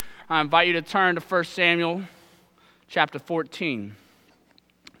I invite you to turn to 1 Samuel chapter 14.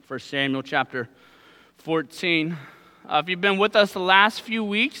 1 Samuel chapter 14. If you've been with us the last few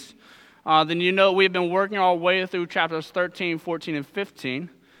weeks, then you know we've been working our way through chapters 13, 14, and 15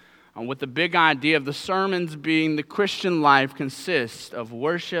 with the big idea of the sermons being the Christian life consists of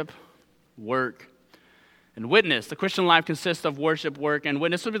worship, work, and witness. The Christian life consists of worship, work, and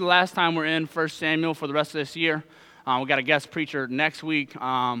witness. This will be the last time we're in 1 Samuel for the rest of this year. We got a guest preacher next week,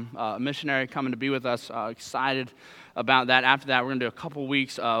 a missionary coming to be with us. Excited about that. After that, we're going to do a couple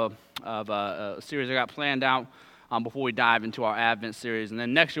weeks of a series I got planned out before we dive into our Advent series. And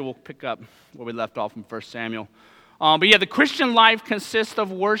then next year, we'll pick up where we left off from 1 Samuel. But yeah, the Christian life consists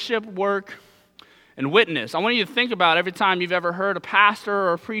of worship, work, and witness. I want you to think about every time you've ever heard a pastor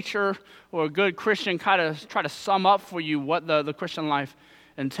or a preacher or a good Christian kind of try to sum up for you what the Christian life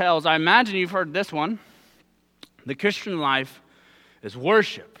entails. I imagine you've heard this one. The Christian life is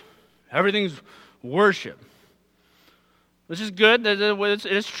worship. Everything's worship. Which is good. It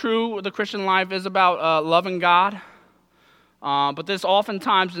is true the Christian life is about loving God. But this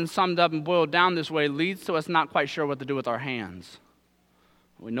oftentimes, and summed up and boiled down this way, leads to us not quite sure what to do with our hands.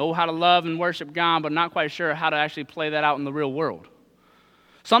 We know how to love and worship God, but not quite sure how to actually play that out in the real world.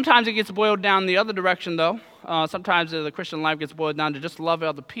 Sometimes it gets boiled down the other direction, though. Sometimes the Christian life gets boiled down to just love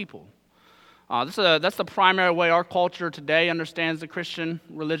other people. That's the primary way our culture today understands the Christian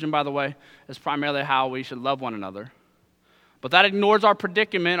religion, by the way, is primarily how we should love one another. But that ignores our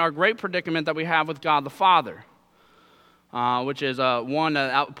predicament, our great predicament that we have with God the Father, which is one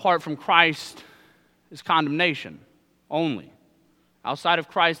that apart from Christ is condemnation only. Outside of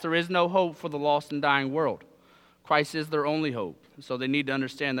Christ, there is no hope for the lost and dying world. Christ is their only hope. So they need to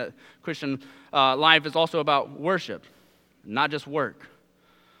understand that Christian life is also about worship, not just work.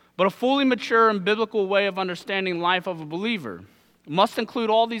 But a fully mature and biblical way of understanding life of a believer must include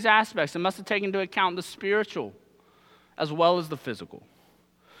all these aspects. It must take into account the spiritual as well as the physical.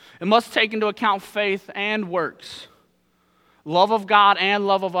 It must take into account faith and works, love of God and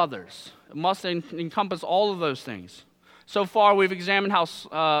love of others. It must encompass all of those things. So far, we've examined how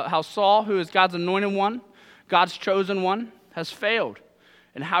Saul, who is God's anointed one, God's chosen one, has failed,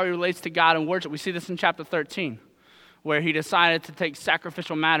 and how he relates to God in worship. We see this in chapter 13. Where he decided to take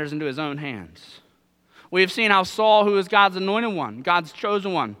sacrificial matters into his own hands. We have seen how Saul, who is God's anointed one, God's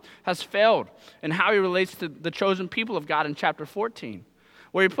chosen one, has failed, and how he relates to the chosen people of God in chapter 14,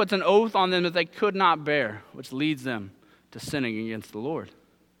 where he puts an oath on them that they could not bear, which leads them to sinning against the Lord.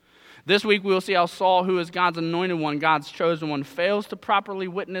 This week we will see how Saul, who is God's anointed one, God's chosen one, fails to properly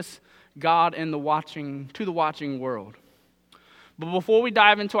witness God to the watching world. But before we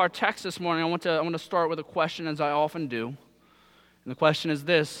dive into our text this morning, I want to start with a question, as I often do. And the question is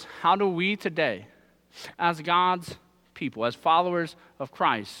this: how do we today, as God's people, as followers of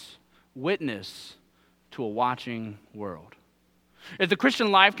Christ, witness to a watching world? If the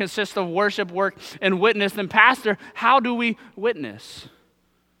Christian life consists of worship, work, and witness, then pastor, how do we witness?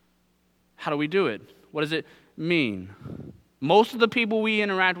 How do we do it? What does it mean? Most of the people we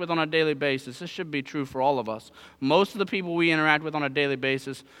interact with on a daily basis, this should be true for all of us, most of the people we interact with on a daily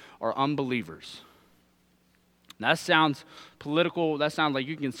basis are unbelievers. That sounds political. That sounds like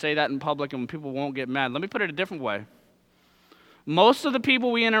you can say that in public and people won't get mad. Let me put it a different way. Most of the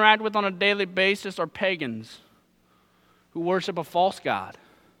people we interact with on a daily basis are pagans who worship a false god.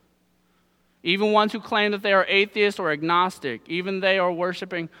 Even ones who claim that they are atheists or agnostic, even they are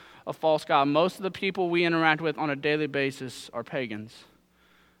worshiping a false god. Most of the people we interact with on a daily basis are pagans.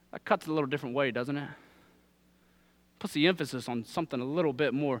 That cuts a little different way, doesn't it? Puts the emphasis on something a little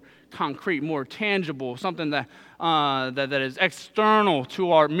bit more concrete, more tangible, something that is external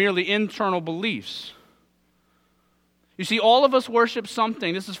to our merely internal beliefs. You see, all of us worship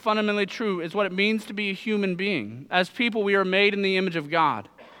something. This is fundamentally true. It's what it means to be a human being. As people, we are made in the image of God.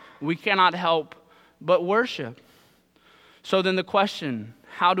 We cannot help but worship. So then the question: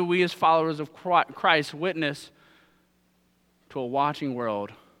 how do we as followers of Christ witness to a watching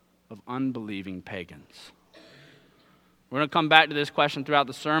world of unbelieving pagans? We're going to come back to this question throughout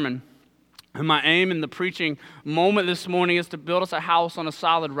the sermon. And my aim in the preaching moment this morning is to build us a house on a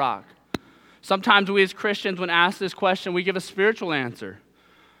solid rock. Sometimes we as Christians, when asked this question, we give a spiritual answer.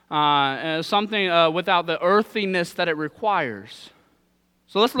 Something without the earthiness that it requires.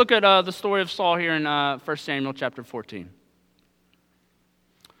 So let's look at the story of Saul here in 1 Samuel chapter 14.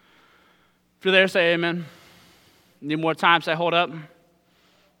 If you're there, say amen. Need more time? Say hold up.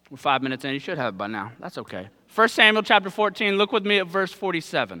 We're 5 minutes in. You should have it by now. That's okay. 1 Samuel chapter 14. Look with me at verse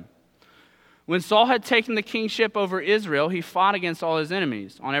 47. When Saul had taken the kingship over Israel, he fought against all his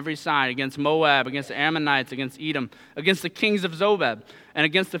enemies on every side, against Moab, against the Ammonites, against Edom, against the kings of Zobab, and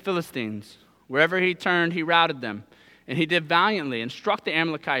against the Philistines. Wherever he turned, he routed them. And he did valiantly and struck the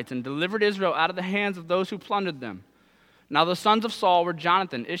Amalekites and delivered Israel out of the hands of those who plundered them. Now the sons of Saul were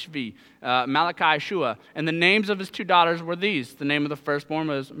Jonathan, Ishvi, Malachi, Shua, and the names of his 2 daughters were these. The name of the firstborn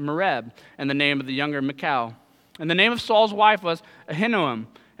was Merab, and the name of the younger Michal. And the name of Saul's wife was Ahinoam,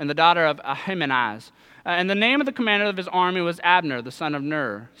 and the daughter of Ahimenaz. And the name of the commander of his army was Abner, the son of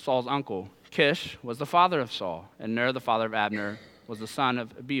Ner, Saul's uncle. Kish was the father of Saul, and Ner, the father of Abner, was the son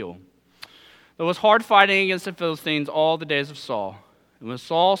of Abiel. There was hard fighting against the Philistines all the days of Saul. And when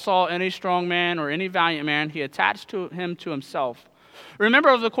Saul saw any strong man or any valiant man, he attached him to himself. Remember,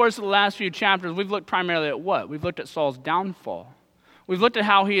 over the course of the last few chapters, we've looked primarily at what? We've looked at Saul's downfall. We've looked at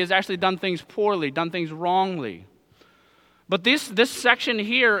how he has actually done things poorly, done things wrongly. But this section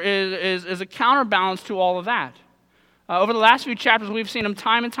here is a counterbalance to all of that. Over the last few chapters, we've seen him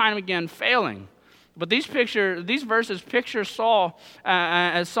time and time again failing. But these verses picture Saul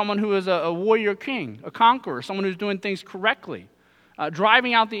as someone who is a warrior king, a conqueror, someone who's doing things correctly,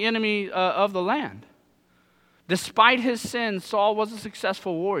 driving out the enemy of the land. Despite his sins, Saul was a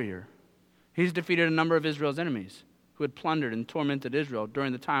successful warrior. He's defeated a number of Israel's enemies who had plundered and tormented Israel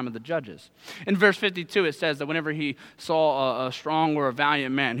during the time of the judges. In verse 52, it says that whenever he saw a strong or a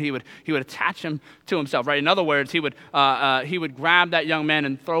valiant man, he would attach him to himself. Right? In other words, he would grab that young man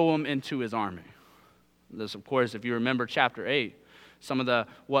and throw him into his army. This, of course, if you remember chapter 8, some of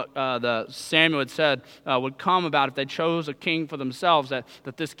what Samuel had said would come about if they chose a king for themselves, that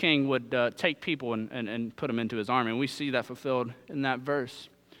this king would take people and put them into his army. And we see that fulfilled in that verse.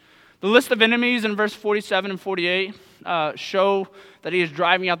 The list of enemies in verse 47 and 48 show that he is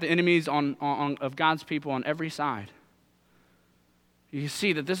driving out the enemies of God's people on every side. You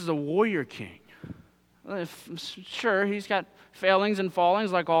see that this is a warrior king. Sure, he's got failings and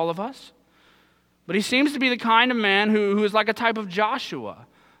fallings like all of us. But he seems to be the kind of man who is like a type of Joshua,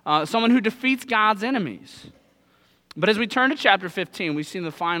 someone who defeats God's enemies. But as we turn to chapter 15, we see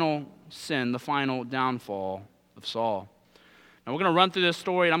the final sin, the final downfall of Saul. Now, we're going to run through this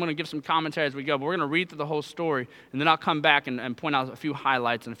story, and I'm going to give some commentary as we go, but we're going to read through the whole story, and then I'll come back and point out a few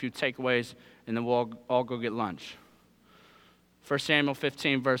highlights and a few takeaways, and then we'll all go get lunch. 1 Samuel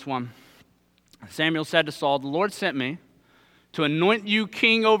 15, verse 1. Samuel said to Saul, "The Lord sent me to anoint you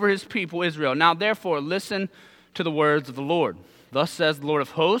king over his people Israel. Now therefore listen to the words of the Lord. Thus says the Lord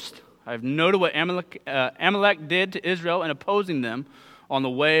of hosts, I have noted what Amalek did to Israel in opposing them on the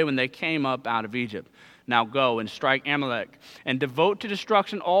way when they came up out of Egypt. Now go and strike Amalek and devote to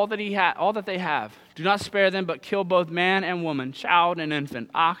destruction all that they have. Do not spare them, but kill both man and woman, child and infant,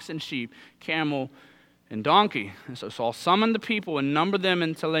 ox and sheep, camel and donkey." And so Saul summoned the people and numbered them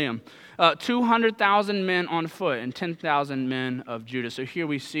in Telaim, 200,000 men on foot and 10,000 men of Judah. So here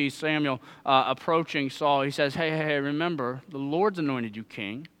we see Samuel approaching Saul. He says, hey, remember, the Lord's anointed you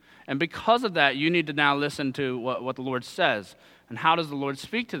king. And because of that, you need to now listen to what the Lord says. And how does the Lord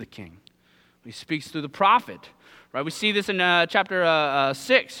speak to the king? He speaks through the prophet. Right? We see this in chapter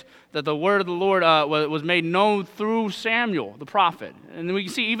 6, that the word of the Lord was made known through Samuel, the prophet. And then we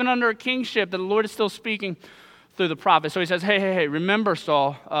can see even under a kingship that the Lord is still speaking through the prophet. So he says, hey, remember,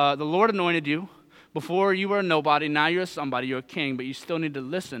 Saul, the Lord anointed you. Before you were a nobody, now you're a somebody, you're a king, but you still need to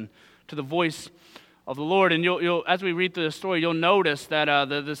listen to the voice of the Lord. And you'll as we read through the story, you'll notice that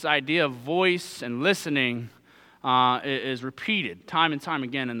this idea of voice and listening is repeated time and time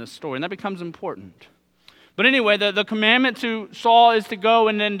again in this story, and that becomes important. But anyway, the commandment to Saul is to go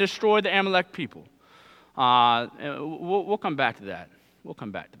and then destroy the Amalek people. We'll come back to that.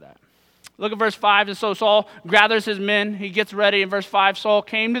 Look at verse 5. And so Saul gathers his men. He gets ready. In verse 5, Saul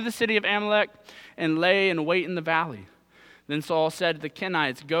came to the city of Amalek and lay in wait in the valley. Then Saul said to the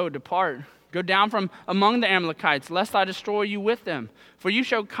Kenites, depart. Go down from among the Amalekites, lest I destroy you with them. For you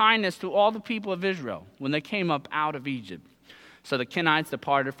showed kindness to all the people of Israel when they came up out of Egypt. So the Kenites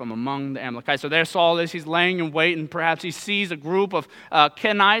departed from among the Amalekites. So there Saul is. He's laying in wait, and perhaps he sees a group of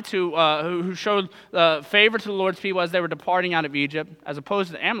Kenites who showed favor to the Lord's people as they were departing out of Egypt, as opposed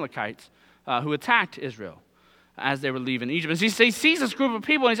to the Amalekites who attacked Israel as they were leaving Egypt. And he sees this group of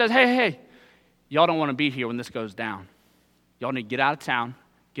people, and he says, hey, y'all don't want to be here when this goes down. Y'all need to get out of town,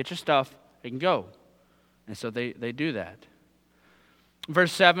 get your stuff, and go. And so they do that.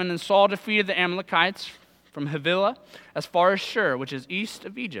 Verse 7, and Saul defeated the Amalekites from Havilah as far as Shur, which is east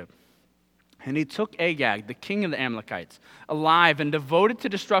of Egypt. And he took Agag, the king of the Amalekites, alive and devoted to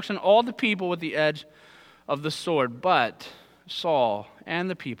destruction all the people with the edge of the sword. But Saul and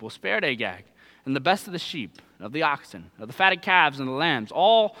the people spared Agag and the best of the sheep, of the oxen, of the fatted calves and the lambs,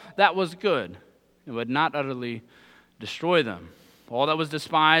 all that was good, and would not utterly destroy them. All that was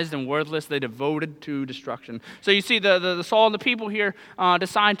despised and worthless, they devoted to destruction. So you see, the Saul and the people here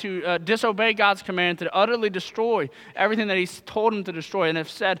decide to disobey God's command to utterly destroy everything that He's told them to destroy, and have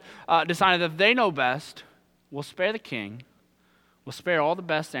decided that if they know best, we'll spare the king, we'll spare all the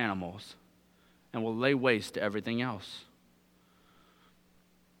best animals, and we'll lay waste to everything else.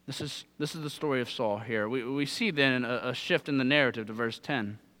 This is the story of Saul here. We see then a shift in the narrative to verse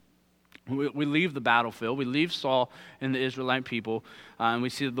 10. We leave the battlefield. We leave Saul and the Israelite people, and we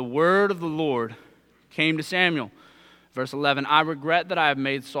see that the word of the Lord came to Samuel. Verse 11, I regret that I have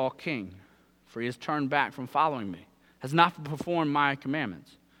made Saul king, for he has turned back from following me, has not performed my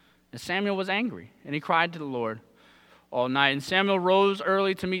commandments. And Samuel was angry, and he cried to the Lord all night. And Samuel rose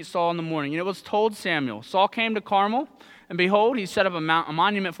early to meet Saul in the morning. And it was told Samuel, Saul came to Carmel, and behold, he set up a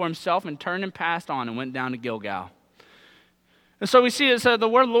monument for himself, and turned and passed on, and went down to Gilgal. And so we see it said the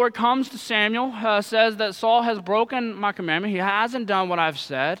word of the Lord comes to Samuel, says that Saul has broken my commandment. He hasn't done what I've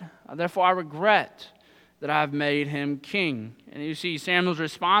said. Therefore, I regret that I have made him king. And you see Samuel's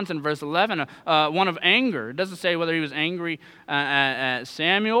response in verse 11, one of anger. It doesn't say whether he was angry at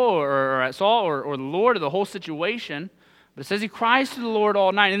Samuel or at Saul or the Lord or the whole situation. But it says he cries to the Lord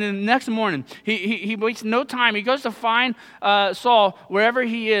all night. And then the next morning, he wastes no time. He goes to find Saul wherever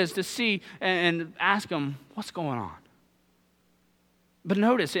he is to see and ask him, what's going on? But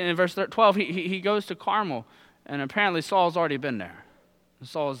notice in verse 12, he goes to Carmel, and apparently Saul's already been there.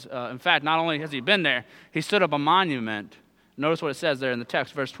 Saul's, in fact, not only has he been there, he stood up a monument. Notice what it says there in the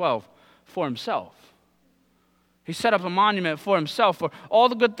text, verse 12, for himself. He set up a monument for himself, for all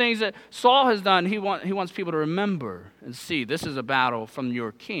the good things that Saul has done. He wants people to remember and see this is a battle from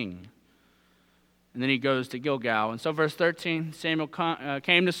your king. And then he goes to Gilgal. And so verse 13, Samuel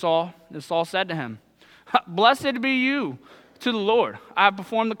came to Saul, and Saul said to him, blessed be you to the Lord. I have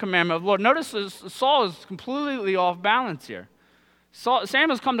performed the commandment of the Lord. Notice Saul is completely off balance here.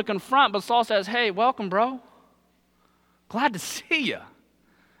 Samuel's come to confront, but Saul says, hey, welcome, bro. Glad to see you.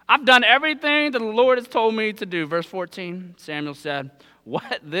 I've done everything that the Lord has told me to do. Verse 14, Samuel said,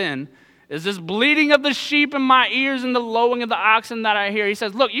 what then is this bleating of the sheep in my ears and the lowing of the oxen that I hear? He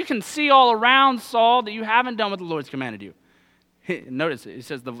says, look, you can see all around, Saul, that you haven't done what the Lord's commanded you. Notice it. He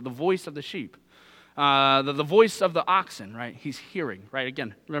says the voice of the sheep. The voice of the oxen, right? He's hearing, right?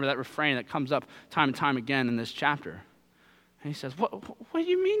 Again, remember that refrain that comes up time and time again in this chapter. And he says, what do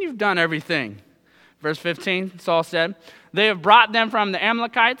you mean you've done everything? Verse 15, Saul said, they have brought them from the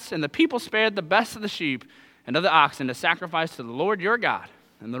Amalekites, and the people spared the best of the sheep and of the oxen to sacrifice to the Lord your God.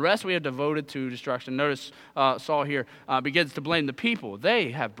 And the rest we have devoted to destruction. Notice Saul here begins to blame the people.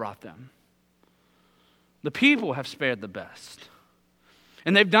 They have brought them. The people have spared the best.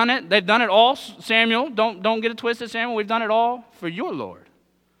 And they've done it. They've done it all, Samuel. Don't get it twisted, Samuel. We've done it all for your Lord.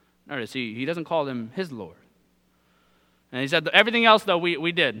 Notice he doesn't call them his Lord. And he said, everything else, though,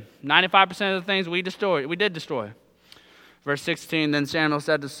 we did. 95% of the things we did destroy. Verse 16, then Samuel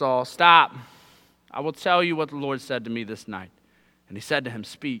said to Saul, stop. I will tell you what the Lord said to me this night. And he said to him,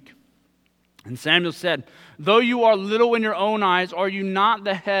 speak. And Samuel said, though you are little in your own eyes, are you not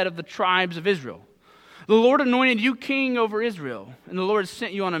the head of the tribes of Israel? The Lord anointed you king over Israel, and the Lord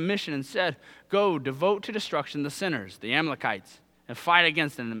sent you on a mission and said, go, devote to destruction the sinners, the Amalekites, and fight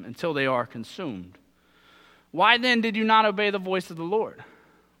against them until they are consumed. Why then did you not obey the voice of the Lord?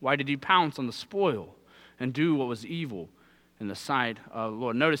 Why did you pounce on the spoil and do what was evil in the sight of the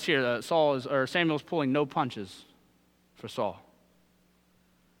Lord? Notice here, Samuel's pulling no punches for Saul.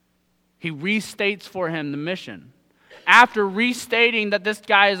 He restates for him the mission. After restating that this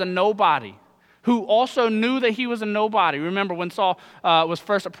guy is a nobody, who also knew that he was a nobody. Remember when Saul was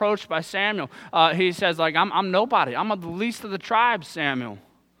first approached by Samuel, he says, I'm nobody. I'm the least of the tribes, Samuel.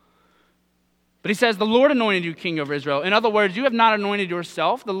 But he says, the Lord anointed you king over Israel. In other words, you have not anointed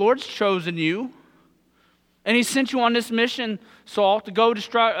yourself. The Lord's chosen you. And he sent you on this mission, Saul, to go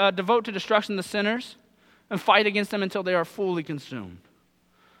devote to destruction the sinners and fight against them until they are fully consumed.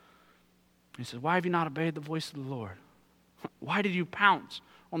 He says, why have you not obeyed the voice of the Lord? Why did you pounce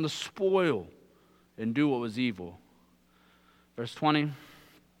on the spoil and do what was evil? Verse 20,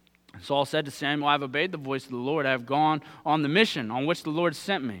 Saul said to Samuel, I have obeyed the voice of the Lord. I have gone on the mission on which the Lord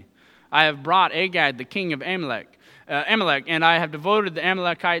sent me. I have brought Agag, the king of Amalek, and I have devoted the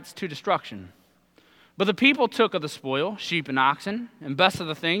Amalekites to destruction. But the people took of the spoil, sheep and oxen, and best of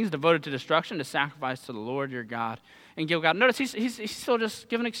the things devoted to destruction to sacrifice to the Lord your God in Gilgal. Notice he's still just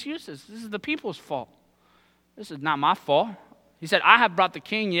giving excuses. This is the people's fault. This is not my fault. He said, I have brought the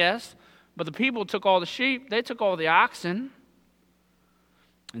king, yes, but the people took all the sheep. They took all the oxen.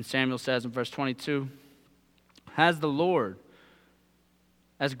 And Samuel says in verse 22, has the Lord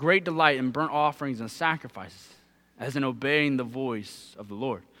as great delight in burnt offerings and sacrifices as in obeying the voice of the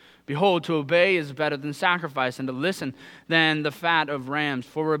Lord? Behold, to obey is better than sacrifice, and to listen than the fat of rams.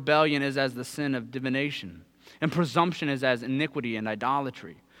 For rebellion is as the sin of divination, and presumption is as iniquity and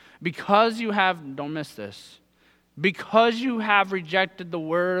idolatry. Because you have, don't miss this, because you have rejected the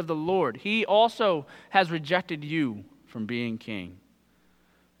word of the Lord, he also has rejected you from being king.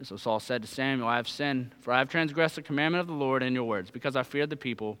 And so Saul said to Samuel, I have sinned, for I have transgressed the commandment of the Lord in your words, because I feared the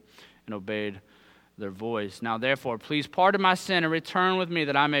people and obeyed their voice. Now therefore, please pardon my sin and return with me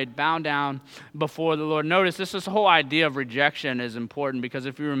that I may bow down before the Lord. Notice this whole idea of rejection is important, because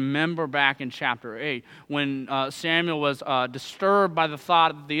if you remember back in chapter 8, when Samuel was disturbed by the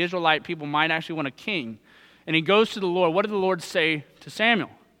thought that the Israelite people might actually want a king, and he goes to the Lord, what did the Lord say to Samuel?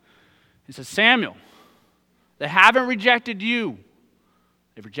 He says, Samuel, they haven't rejected you,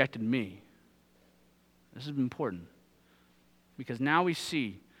 they've rejected me. This is important, because now we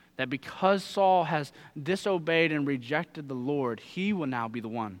see that because Saul has disobeyed and rejected the Lord, he will now be the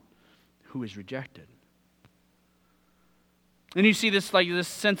one who is rejected. And you see this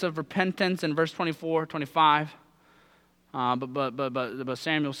sense of repentance in verse 24, 25. But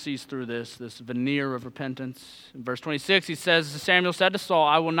Samuel sees through this veneer of repentance. In verse 26, he says, Samuel said to Saul,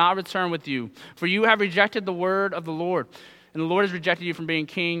 I will not return with you, for you have rejected the word of the Lord, and the Lord has rejected you from being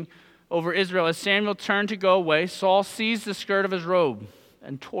king over Israel. As Samuel turned to go away, Saul seized the skirt of his robe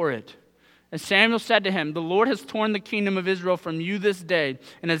and tore it. And Samuel said to him, the Lord has torn the kingdom of Israel from you this day,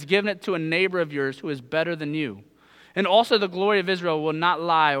 and has given it to a neighbor of yours who is better than you. And also the glory of Israel will not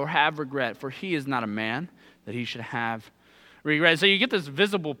lie or have regret, for he is not a man that he should have regret. So you get this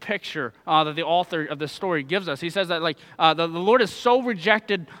visible picture that the author of this story gives us. He says that the Lord has so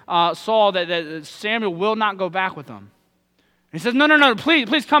rejected Saul that Samuel will not go back with him. He says, no,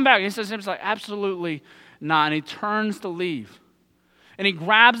 please come back. And he says, absolutely not. And he turns to leave. And he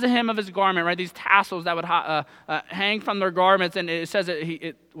grabs the hem of his garment, right? These tassels that would hang from their garments, and it says that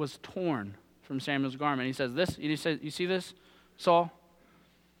it was torn from Samuel's garment. He says, you see this, Saul?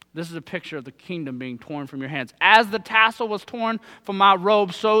 This is a picture of the kingdom being torn from your hands. As the tassel was torn from my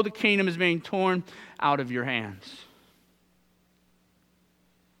robe, so the kingdom is being torn out of your hands.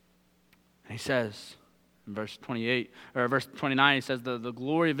 And he says, in verse 28, or verse 29, he says, the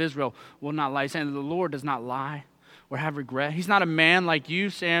glory of Israel will not lie. He's saying that the Lord does not lie or have regret. He's not a man like you,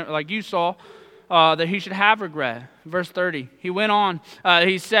 Saul, that he should have regret. Verse 30, he went on,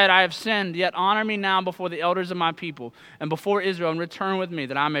 he said, I have sinned, yet honor me now before the elders of my people and before Israel, and return with me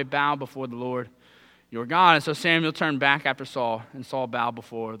that I may bow before the Lord your God. And so Samuel turned back after Saul, and Saul bowed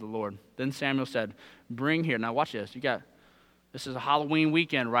before the Lord. Then Samuel said, bring here. Now watch this. This is a Halloween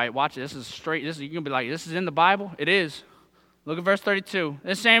weekend, right? Watch it. This is straight. You're going to be like, this is in the Bible? It is. Look at verse 32.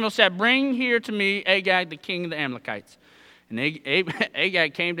 Then Samuel said, bring here to me Agag, the king of the Amalekites. And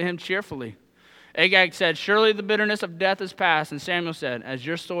Agag came to him cheerfully. Agag said, surely the bitterness of death is past. And Samuel said, as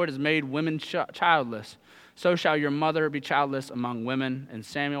your sword has made women childless, so shall your mother be childless among women. And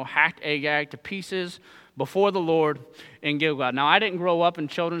Samuel hacked Agag to pieces before the Lord in Gilgal. Now, I didn't grow up in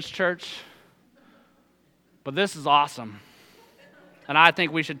children's church, but this is awesome. And I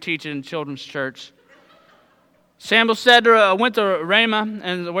think we should teach it in children's church. Samuel went to Ramah,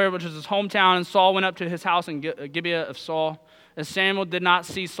 which was his hometown, and Saul went up to his house in Gibeah of Saul. And Samuel did not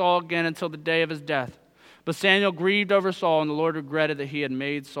see Saul again until the day of his death. But Samuel grieved over Saul, and the Lord regretted that he had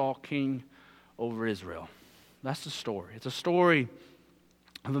made Saul king over Israel. That's the story. It's a story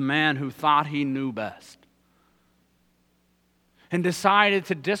of a man who thought he knew best and decided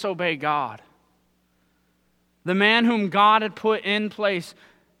to disobey God. The man whom God had put in place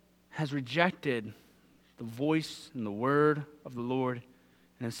has rejected the voice and the word of the Lord,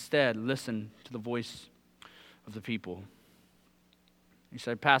 and instead listened to the voice of the people. You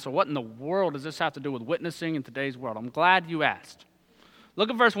say, Pastor, what in the world does this have to do with witnessing in today's world? I'm glad you asked. Look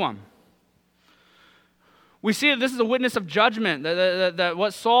at verse 1. We see that this is a witness of judgment, that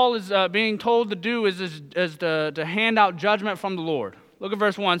what Saul is being told to do is to hand out judgment from the Lord. Look at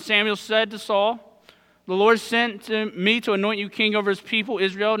verse 1. Samuel said to Saul, the Lord sent me to anoint you king over his people,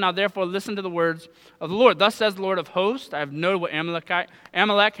 Israel. Now therefore listen to the words of the Lord. Thus says the Lord of hosts, I have noted what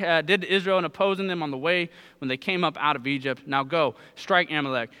Amalek did to Israel in opposing them on the way when they came up out of Egypt. Now go, strike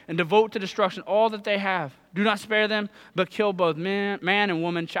Amalek, and devote to destruction all that they have. Do not spare them, but kill both man and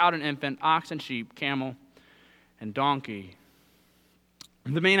woman, child and infant, ox and sheep, camel and donkey.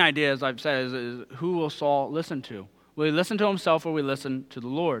 The main idea, as I've said, is who will Saul listen to? Will he listen to himself, or will he listen to the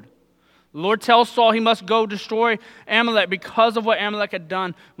Lord? The Lord tells Saul he must go destroy Amalek because of what Amalek had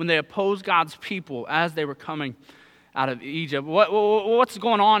done when they opposed God's people as they were coming out of Egypt. What's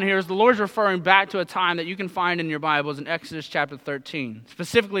going on here is the Lord's referring back to a time that you can find in your Bibles in Exodus chapter 13,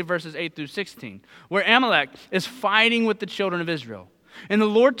 specifically verses 8 through 16, where Amalek is fighting with the children of Israel. And the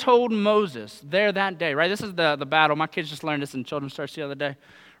Lord told Moses there that day, right? This is the battle. My kids just learned this in children's church the other day,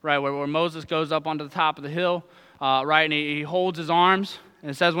 right? Where Moses goes up onto the top of the hill, right? And he holds his arms. And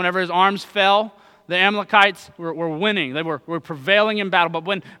it says whenever his arms fell, the Amalekites were winning. They were prevailing in battle.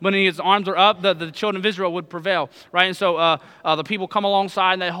 But when his arms were up, the children of Israel would prevail, right? And so the people come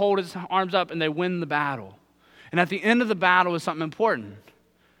alongside and they hold his arms up and they win the battle. And at the end of the battle is something important.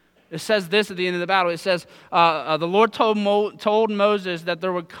 It says this at the end of the battle. It says, the Lord told Moses that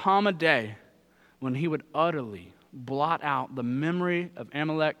there would come a day when he would utterly blot out the memory of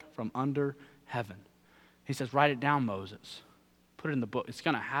Amalek from under heaven. He says, write it down, Moses. Put it in the book. It's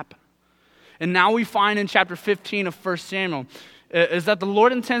going to happen. And now we find in chapter 15 of 1 Samuel is that the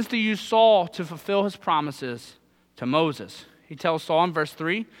Lord intends to use Saul to fulfill his promises to Moses. He tells Saul in verse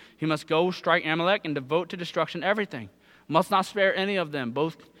 3, he must go strike Amalek and devote to destruction everything. Must not spare any of them.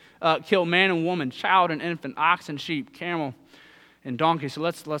 Both kill man and woman, child and infant, ox and sheep, camel and donkey. So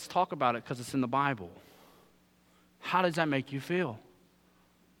let's talk about it because it's in the Bible. How does that make you feel?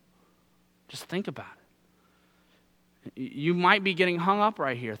 Just think about it. You might be getting hung up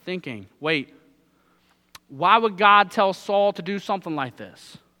right here thinking, wait, why would God tell Saul to do something like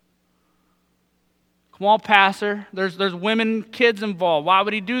this? Come on, pastor, there's women, kids involved. Why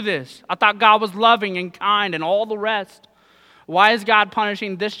would he do this? I thought God was loving and kind and all the rest. Why is God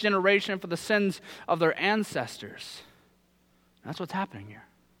punishing this generation for the sins of their ancestors? That's what's happening here.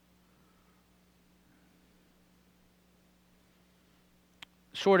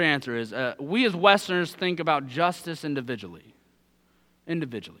 Short answer is, we as Westerners think about justice individually.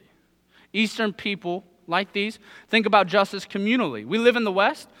 Eastern people, like these, think about justice communally. We live in the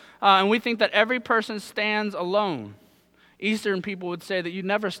West, and we think that every person stands alone. Eastern people would say that you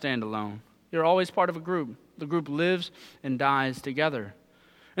never stand alone. You're always part of a group. The group lives and dies together.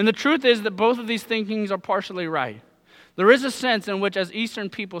 And the truth is that both of these thinkings are partially right. There is a sense in which, as Eastern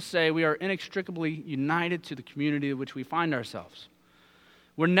people say, we are inextricably united to the community in which we find ourselves.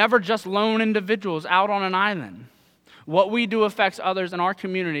 We're never just lone individuals out on an island. What we do affects others in our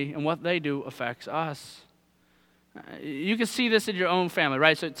community, and what they do affects us. You can see this in your own family,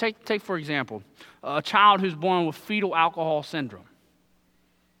 right? So take for example, a child who's born with fetal alcohol syndrome.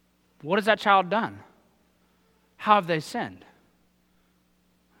 What has that child done? How have they sinned?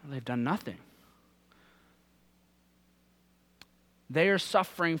 They've done nothing. They are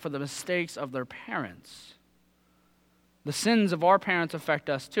suffering for the mistakes of their parents. The sins of our parents affect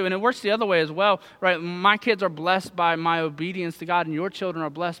us too. And it works the other way as well, right? My kids are blessed by my obedience to God, and your children are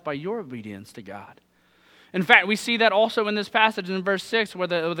blessed by your obedience to God. In fact, we see that also in this passage in verse 6 where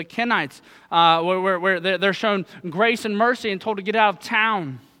the Kenites, where they're shown grace and mercy and told to get out of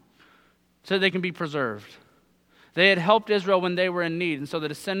town so they can be preserved. They had helped Israel when they were in need, and so the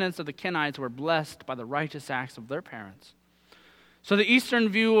descendants of the Kenites were blessed by the righteous acts of their parents. So the Eastern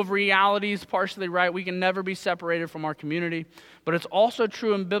view of reality is partially right. We can never be separated from our community. But it's also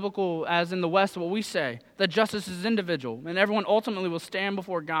true in biblical, as in the West, what we say, that justice is individual, and everyone ultimately will stand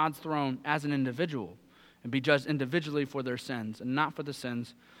before God's throne as an individual and be judged individually for their sins and not for the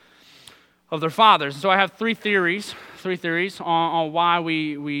sins of their fathers. So I have three theories on why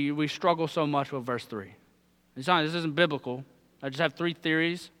we struggle so much with verse 3. This isn't biblical. I just have three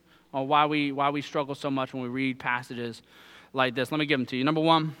theories on why we struggle so much when we read passages like this. Let me give them to you. Number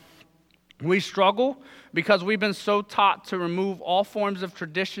one, we struggle because we've been so taught to remove all forms of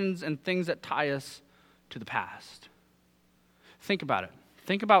traditions and things that tie us to the past. Think about it.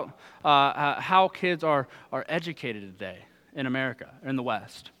 Think about how kids are educated today in America, or in the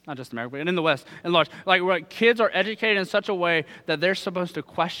West. Not just America, but in the West in large. Like kids are educated in such a way that they're supposed to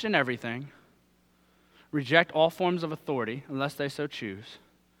question everything, reject all forms of authority unless they so choose,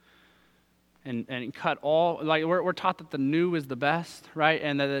 and cut all, like we're taught that the new is the best, right?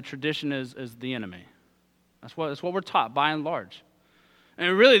 And that the tradition is the enemy. That's what we're taught by and large.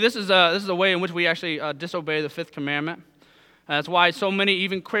 And really, this is a way in which we actually disobey the fifth commandment. That's why so many,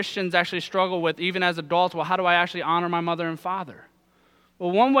 even Christians, actually struggle with, even as adults, well, how do I actually honor my mother and father?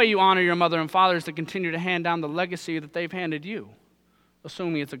 Well, one way you honor your mother and father is to continue to hand down the legacy that they've handed you,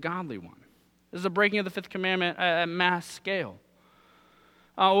 assuming it's a godly one. This is a breaking of the fifth commandment at mass scale.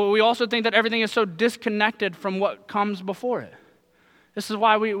 We also think that everything is so disconnected from what comes before it. This is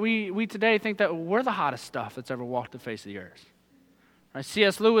why we today think that we're the hottest stuff that's ever walked the face of the earth. Right?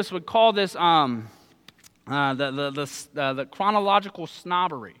 C.S. Lewis would call this the chronological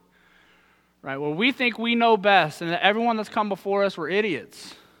snobbery, right? Where we think we know best and that everyone that's come before us were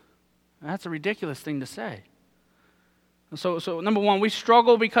idiots. And that's a ridiculous thing to say. So number one, we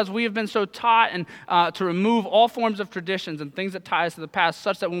struggle because we have been so taught and to remove all forms of traditions and things that tie us to the past,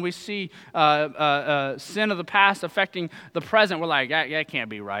 such that when we see sin of the past affecting the present, we're like, that can't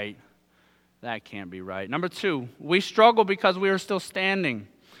be right. That can't be right. Number two, we struggle because we are still standing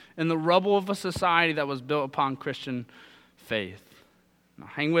in the rubble of a society that was built upon Christian faith. Now,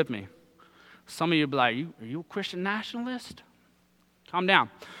 hang with me. Some of you be like, are you a Christian nationalist? Calm down.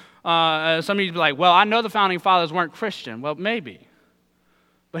 Some of you be like, well, I know the founding fathers weren't Christian. Well, maybe.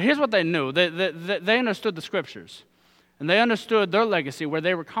 But here's what they knew. They understood the scriptures. And they understood their legacy, where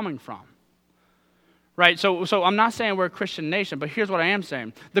they were coming from. Right? So I'm not saying we're a Christian nation, but here's what I am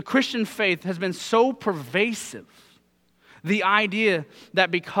saying. The Christian faith has been so pervasive. The idea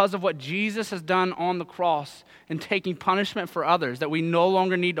that because of what Jesus has done on the cross and taking punishment for others, that we no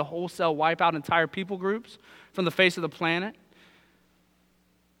longer need to wholesale wipe out entire people groups from the face of the planet.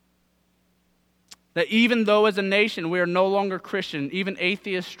 That even though as a nation we are no longer Christian, even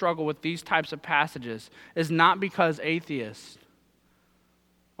atheists struggle with these types of passages, is not because atheists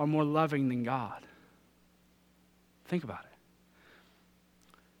are more loving than God. Think about it.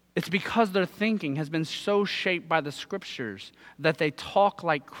 It's because their thinking has been so shaped by the scriptures that they talk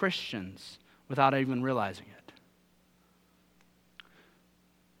like Christians without even realizing it.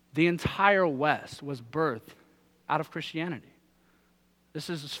 The entire West was birthed out of Christianity. This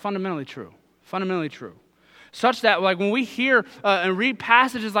is fundamentally true. Fundamentally true. Such that like when we hear and read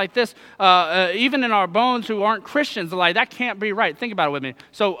passages like this, even in our bones who aren't Christians, they're like, that can't be right. Think about it with me.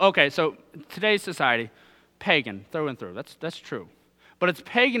 So today's society, pagan, through and through. That's true. But it's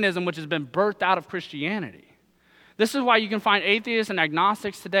paganism which has been birthed out of Christianity. This is why you can find atheists and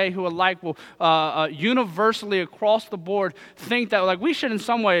agnostics today who alike will universally across the board think that like we should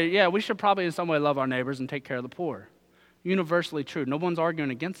probably in some way love our neighbors and take care of the poor. Universally true. No one's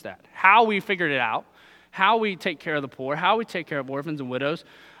arguing against that. How we figured it out, how we take care of the poor, how we take care of orphans and widows.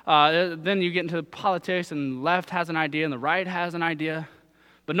 Then you get into politics, and the left has an idea and the right has an idea.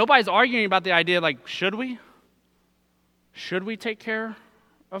 But nobody's arguing about the idea like, should we? Should we take care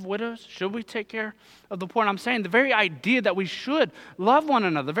of widows? Should we take care of the poor? And I'm saying the very idea that we should love one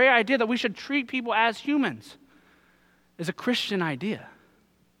another, the very idea that we should treat people as humans is a Christian idea.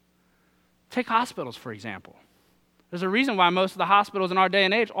 Take hospitals, for example. There's a reason why most of the hospitals in our day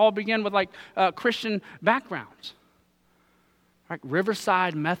and age all begin with Christian backgrounds. Like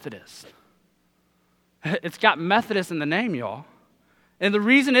Riverside Methodist. It's got Methodist in the name, y'all. And the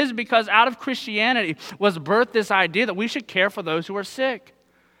reason is because out of Christianity was birthed this idea that we should care for those who are sick.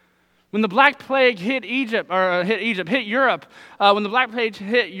 When the Black Plague hit Europe, when the Black Plague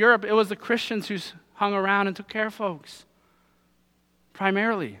hit Europe, it was the Christians who hung around and took care of folks.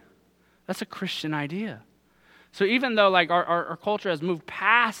 Primarily. That's a Christian idea. So even though our culture has moved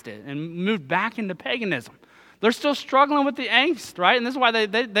past it and moved back into paganism, they're still struggling with the angst, right? And this is why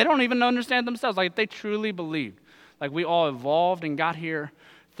they don't even understand themselves. Like they truly believed. Like we all evolved and got here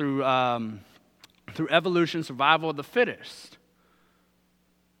through evolution, survival of the fittest.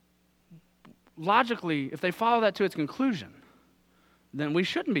 Logically, if they follow that to its conclusion, then we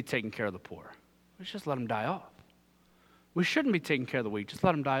shouldn't be taking care of the poor. We should just let them die off. We shouldn't be taking care of the weak. Just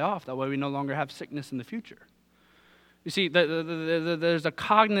let them die off. That way we no longer have sickness in the future. You see, there's a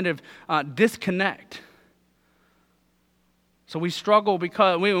cognitive disconnect. So we struggle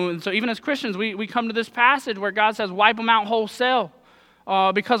so even as Christians, we come to this passage where God says, wipe them out wholesale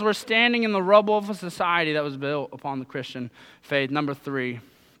because we're standing in the rubble of a society that was built upon the Christian faith. Number three,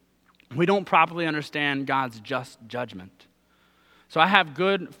 we don't properly understand God's just judgment. So I have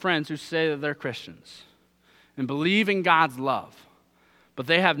good friends who say that they're Christians and believe in God's love, but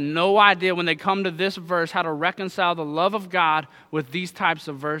they have no idea when they come to this verse how to reconcile the love of God with these types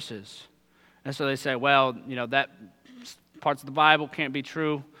of verses. And so they say, well, that parts of the Bible can't be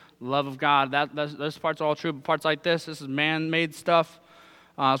true. The love of God, those parts are all true, but parts like this is man-made stuff.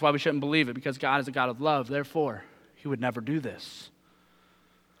 That's why we shouldn't believe it, because God is a God of love. Therefore, he would never do this.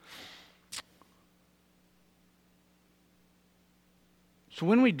 So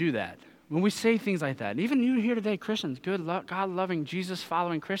when we do that, when we say things like that, even you here today, Christians, good, God-loving,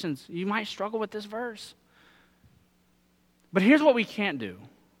 Jesus-following Christians, you might struggle with this verse. But here's what we can't do.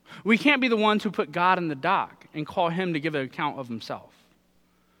 We can't be the ones who put God in the dock and call him to give an account of himself,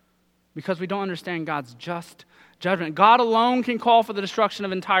 because we don't understand God's just judgment. God alone can call for the destruction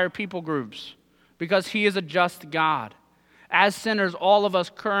of entire people groups because he is a just God. As sinners, all of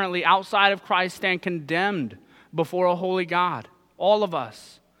us currently outside of Christ stand condemned before a holy God. All of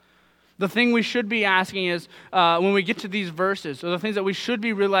us. The thing we should be asking is, when we get to these verses, or the things that we should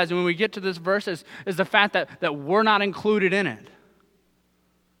be realizing when we get to this verses, is the fact that we're not included in it.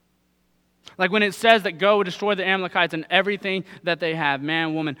 Like when it says that go destroy the Amalekites and everything that they have,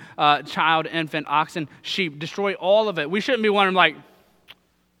 man, woman, child, infant, oxen, sheep, destroy all of it. We shouldn't be wondering like,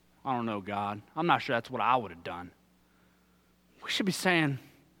 I don't know, God. I'm not sure that's what I would have done. We should be saying,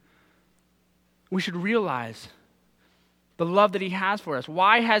 we should realize the love that he has for us.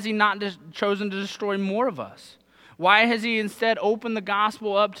 Why has he not chosen to destroy more of us? Why has he instead opened the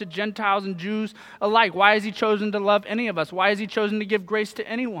gospel up to Gentiles and Jews alike? Why has he chosen to love any of us? Why has he chosen to give grace to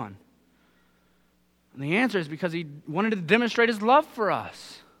anyone? And the answer is because he wanted to demonstrate his love for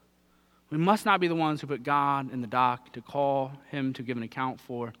us. We must not be the ones who put God in the dock to call him to give an account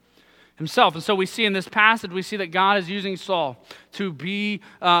for himself. And so we see in this passage, we see that God is using Saul to be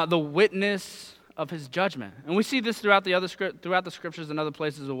the witness of his judgment. And we see this throughout the scriptures and other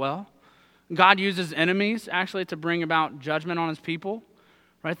places as well. God uses enemies actually to bring about judgment on his people.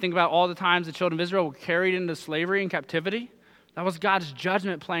 Right? Think about all the times the children of Israel were carried into slavery and captivity. That was God's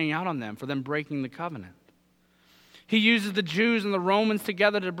judgment playing out on them for them breaking the covenant. He uses the Jews and the Romans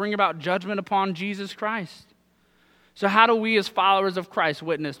together to bring about judgment upon Jesus Christ. So how do we as followers of Christ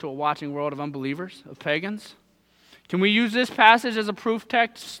witness to a watching world of unbelievers, of pagans? Can we use this passage as a proof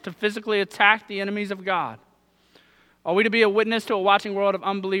text to physically attack the enemies of God? Are we to be a witness to a watching world of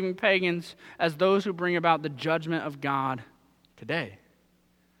unbelieving pagans as those who bring about the judgment of God today?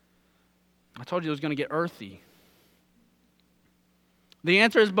 I told you it was going to get earthy. The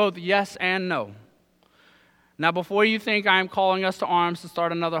answer is both yes and no. Now, before you think I am calling us to arms to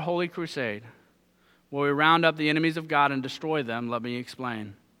start another holy crusade, where we round up the enemies of God and destroy them, let me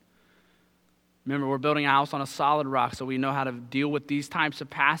explain. Remember, we're building a house on a solid rock, so we know how to deal with these types of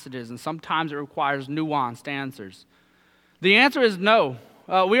passages, and sometimes it requires nuanced answers. The answer is no.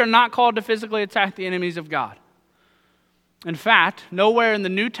 We are not called to physically attack the enemies of God. In fact, nowhere in the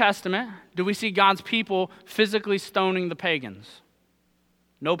New Testament do we see God's people physically stoning the pagans.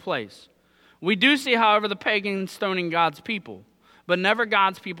 No place. We do see, however, the pagans stoning God's people, but never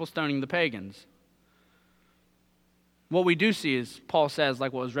God's people stoning the pagans. What we do see is, Paul says,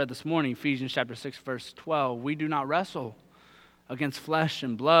 like what was read this morning, Ephesians chapter 6, verse 12, we do not wrestle against flesh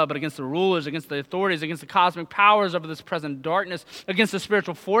and blood, but against the rulers, against the authorities, against the cosmic powers over this present darkness, against the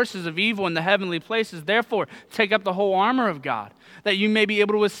spiritual forces of evil in the heavenly places. Therefore, take up the whole armor of God, that you may be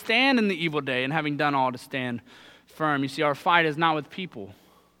able to withstand in the evil day, and having done all to stand firm. You see, our fight is not with people.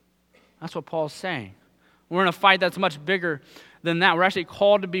 That's what Paul's saying. We're in a fight that's much bigger than that. We're actually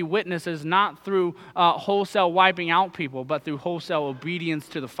called to be witnesses, not through wholesale wiping out people, but through wholesale obedience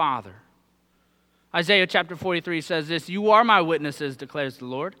to the Father. Isaiah chapter 43 says this, "You are my witnesses, declares the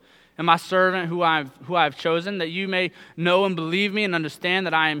Lord, and my servant who I've chosen, that you may know and believe me and understand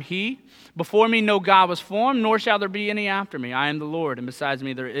that I am he. Before me no God was formed, nor shall there be any after me. I am the Lord, and besides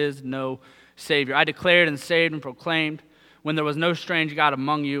me there is no Savior. I declared and saved and proclaimed when there was no strange God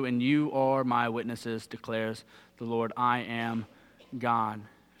among you, and you are my witnesses, declares the Lord. I am God."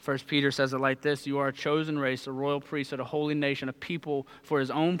 1 Peter says it like this, "You are a chosen race, a royal priesthood, a holy nation, a people for his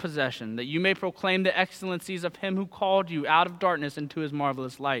own possession, that you may proclaim the excellencies of him who called you out of darkness into his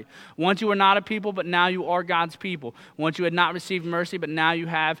marvelous light. Once you were not a people, but now you are God's people. Once you had not received mercy, but now you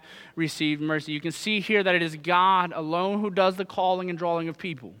have received mercy." You can see here that it is God alone who does the calling and drawing of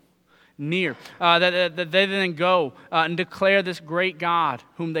people near, that they then go and declare this great God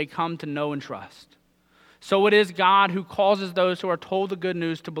whom they come to know and trust. So it is God who causes those who are told the good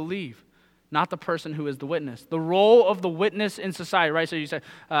news to believe, not the person who is the witness. The role of the witness in society, right? So you say,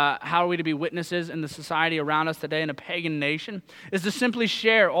 how are we to be witnesses in the society around us today in a pagan nation? Is to simply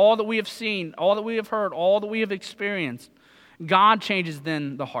share all that we have seen, all that we have heard, all that we have experienced. God changes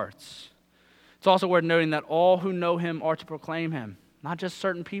then the hearts. It's also worth noting that all who know him are to proclaim him, not just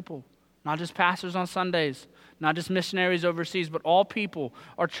certain people, not just pastors on Sundays, not just missionaries overseas, but all people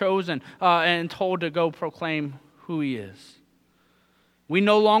are chosen and told to go proclaim who he is. We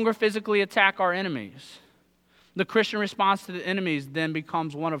no longer physically attack our enemies. The Christian response to the enemies then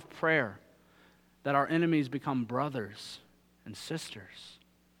becomes one of prayer, that our enemies become brothers and sisters.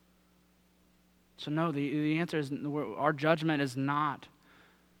 So no, the answer is our judgment is not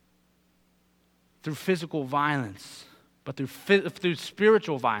through physical violence, but through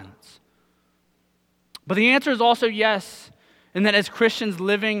spiritual violence. But the answer is also yes, in that as Christians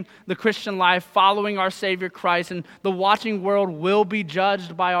living the Christian life, following our Savior Christ, and the watching world will be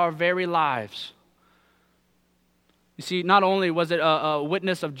judged by our very lives. You see, not only was it a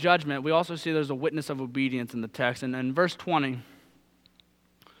witness of judgment, we also see there's a witness of obedience in the text. And in verse 20,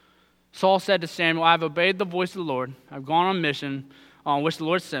 Saul said to Samuel, "I have obeyed the voice of the Lord. I've gone on a mission on which the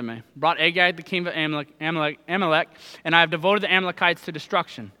Lord sent me, brought Agag, the king of Amalek, and I have devoted the Amalekites to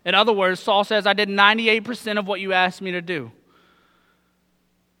destruction." In other words, Saul says, I did 98% of what you asked me to do.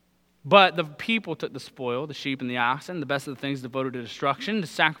 But the people took the spoil, the sheep and the oxen, the best of the things devoted to destruction, to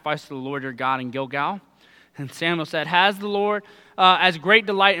sacrifice to the Lord your God in Gilgal. And Samuel said, has the Lord as great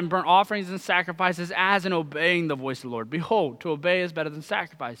delight in burnt offerings and sacrifices as in obeying the voice of the Lord? Behold, to obey is better than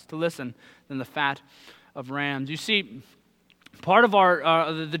sacrifice, to listen than the fat of rams. You see, part of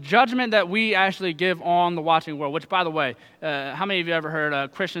the judgment that we actually give on the watching world, which, by the way, how many of you ever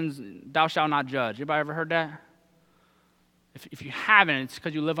heard Christians, thou shalt not judge? Anybody ever heard that? If you haven't, it's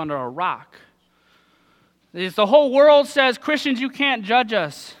because you live under a rock. It's the whole world says, Christians, you can't judge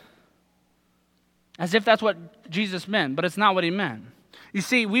us. As if that's what Jesus meant, but it's not what he meant. You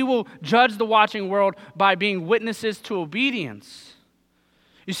see, we will judge the watching world by being witnesses to obedience.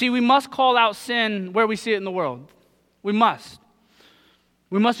 You see, we must call out sin where we see it in the world. We must.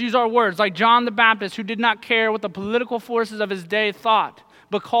 We must use our words, like John the Baptist, who did not care what the political forces of his day thought,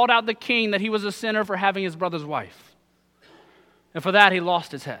 but called out the king that he was a sinner for having his brother's wife. And for that, he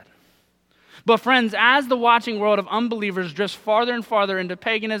lost his head. But friends, as the watching world of unbelievers drifts farther and farther into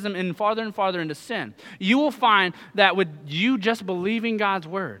paganism and farther into sin, you will find that with you just believing God's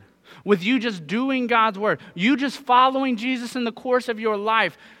word, with you just doing God's word, you just following Jesus in the course of your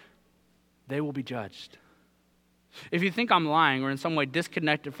life, they will be judged. If you think I'm lying or in some way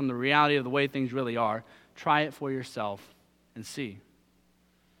disconnected from the reality of the way things really are, try it for yourself and see.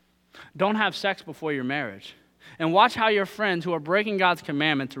 Don't have sex before your marriage. And watch how your friends who are breaking God's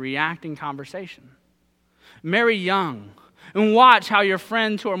commandments react in conversation. Marry young. And watch how your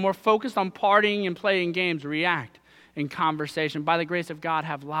friends who are more focused on partying and playing games react in conversation. By the grace of God,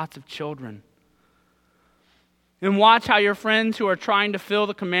 have lots of children. And watch how your friends who are trying to fill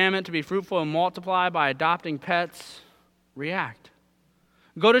the commandment to be fruitful and multiply by adopting pets react.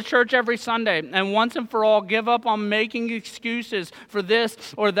 Go to church every Sunday and once and for all give up on making excuses for this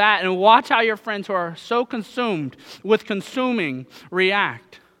or that, and watch how your friends who are so consumed with consuming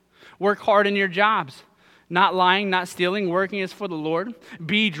react. Work hard in your jobs. Not lying, not stealing, working is for the Lord.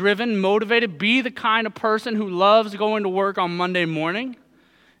 Be driven, motivated. Be the kind of person who loves going to work on Monday morning.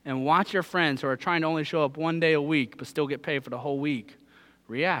 And watch your friends who are trying to only show up one day a week but still get paid for the whole week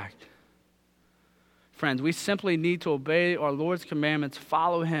react. Friends, we simply need to obey our Lord's commandments,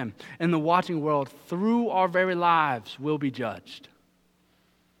 follow him, and the watching world through our very lives will be judged.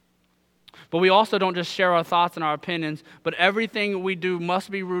 But we also don't just share our thoughts and our opinions, but everything we do must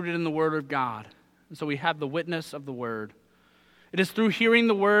be rooted in the Word of God. And so we have the witness of the Word. It is through hearing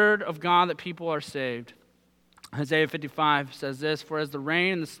the Word of God that people are saved. Isaiah 55 says this, for as the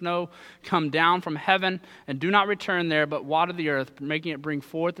rain and the snow come down from heaven and do not return there, but water the earth, making it bring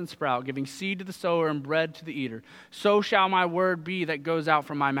forth and sprout, giving seed to the sower and bread to the eater, so shall my word be that goes out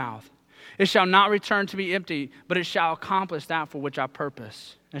from my mouth. It shall not return to me empty, but it shall accomplish that for which I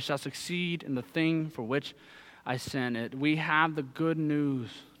purpose, and shall succeed in the thing for which I sent it. We have the good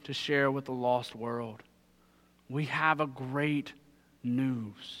news to share with the lost world. We have a great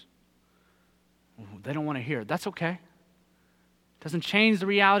news. They don't want to hear it. That's okay. It doesn't change the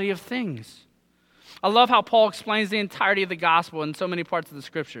reality of things. I love how Paul explains the entirety of the gospel in so many parts of the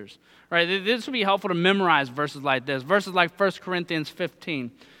scriptures. Right? This would be helpful to memorize verses like this. Verses like 1 Corinthians 15,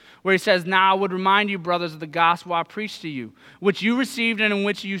 where he says, now I would remind you, brothers, of the gospel I preached to you, which you received and in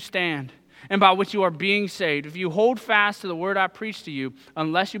which you stand, and by which you are being saved, if you hold fast to the word I preached to you,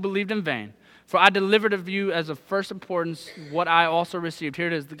 unless you believed in vain. For I delivered of you as of first importance what I also received. Here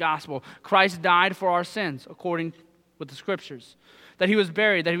it is, the gospel. Christ died for our sins, according with the scriptures. That he was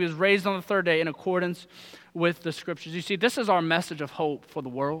buried, that he was raised on the third day in accordance with the scriptures. You see, this is our message of hope for the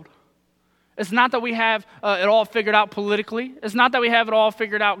world. It's not that we have it all figured out politically. It's not that we have it all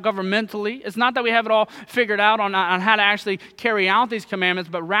figured out governmentally. It's not that we have it all figured out on how to actually carry out these commandments,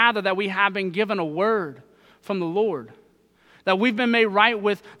 but rather that we have been given a word from the Lord. That we've been made right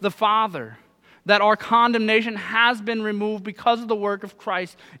with the Father. That our condemnation has been removed because of the work of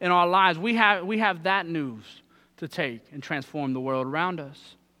Christ in our lives. We have that news to take and transform the world around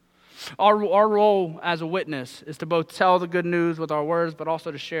us. Our role as a witness is to both tell the good news with our words, but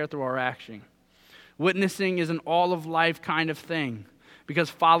also to share through our action. Witnessing is an all-of-life kind of thing because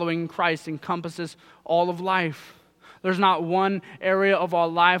following Christ encompasses all of life. There's not one area of our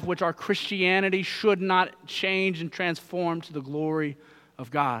life which our Christianity should not change and transform to the glory of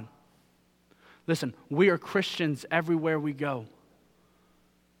God. Listen, we are Christians everywhere we go.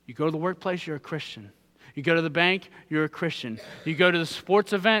 You go to the workplace, you're a Christian. You go to the bank, you're a Christian. You go to the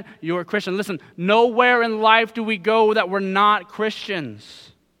sports event, you're a Christian. Listen, nowhere in life do we go that we're not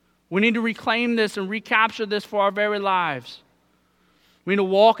Christians. We need to reclaim this and recapture this for our very lives. We need to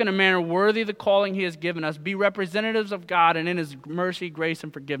walk in a manner worthy of the calling he has given us. Be representatives of God and in his mercy, grace,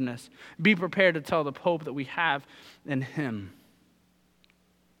 and forgiveness. Be prepared to tell the hope that we have in him.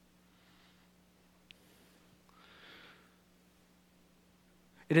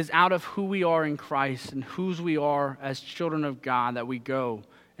 It is out of who we are in Christ and whose we are as children of God that we go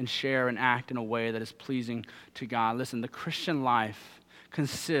and share and act in a way that is pleasing to God. Listen, the Christian life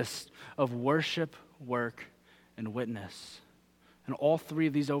consists of worship, work, and witness. And all three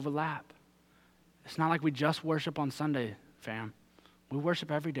of these overlap. It's not like we just worship on Sunday, fam. We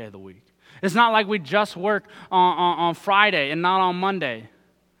worship every day of the week. It's not like we just work on Friday and not on Monday.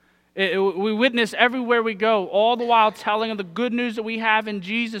 We witness everywhere we go, all the while telling of the good news that we have in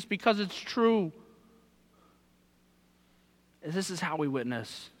Jesus because it's true. This is how we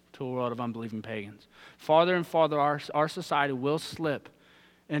witness to a world of unbelieving pagans. Farther and farther, our society will slip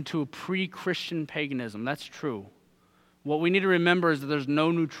into a pre-Christian paganism. That's true. What we need to remember is that there's no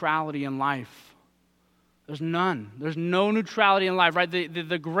neutrality in life. There's none. There's no neutrality in life, right?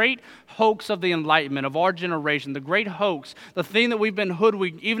 The great hoax of the Enlightenment, of our generation, the great hoax, the thing that we've been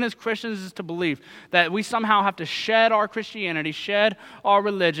hoodwinked, even as Christians, is to believe that we somehow have to shed our Christianity, shed our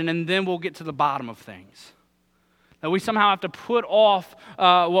religion, and then we'll get to the bottom of things. That we somehow have to put off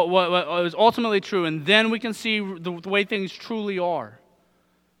what is ultimately true, and then we can see the way things truly are.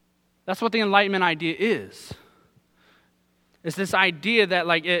 That's what the Enlightenment idea is. It's this idea that,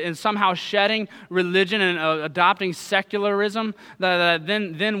 like, in somehow shedding religion and adopting secularism, that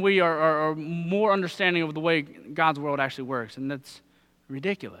then we are more understanding of the way God's world actually works, and that's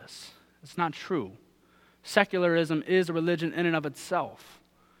ridiculous. It's not true. Secularism is a religion in and of itself.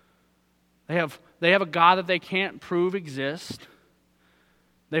 They have a God that they can't prove exists.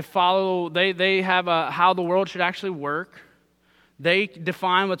 They have how the world should actually work. They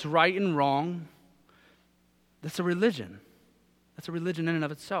define what's right and wrong. That's a religion. That's a religion in and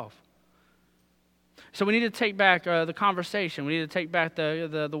of itself. So we need to take back the conversation. We need to take back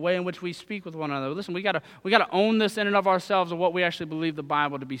the way in which we speak with one another. Listen, we got to own this in and of ourselves of what we actually believe the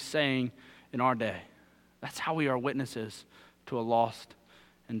Bible to be saying in our day. That's how we are witnesses to a lost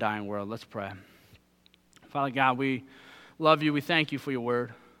and dying world. Let's pray. Father God, we love you. We thank you for your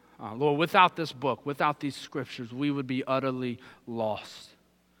word. Lord, without this book, without these scriptures, we would be utterly lost.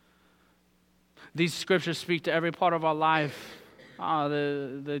 These scriptures speak to every part of our life.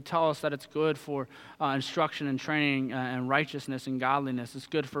 They tell us that it's good for instruction and training and righteousness and godliness. It's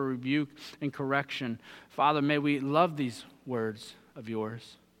good for rebuke and correction. Father, may we love these words of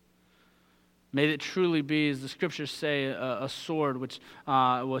yours. May it truly be, as the scriptures say, a sword which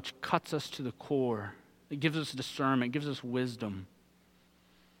cuts us to the core. It gives us discernment, gives us wisdom.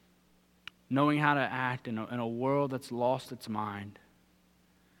 Knowing how to act in a world that's lost its mind.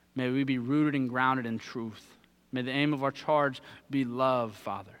 May we be rooted and grounded in truth. May the aim of our charge be love,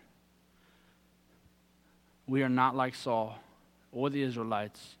 Father. We are not like Saul or the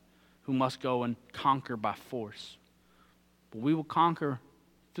Israelites who must go and conquer by force. But we will conquer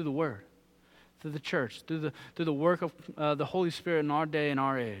through the word, through the church, through the work of the Holy Spirit in our day and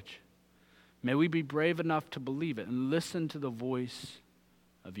our age. May we be brave enough to believe it and listen to the voice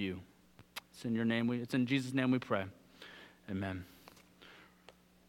of you. It's in your name. It's in Jesus' name we pray. Amen.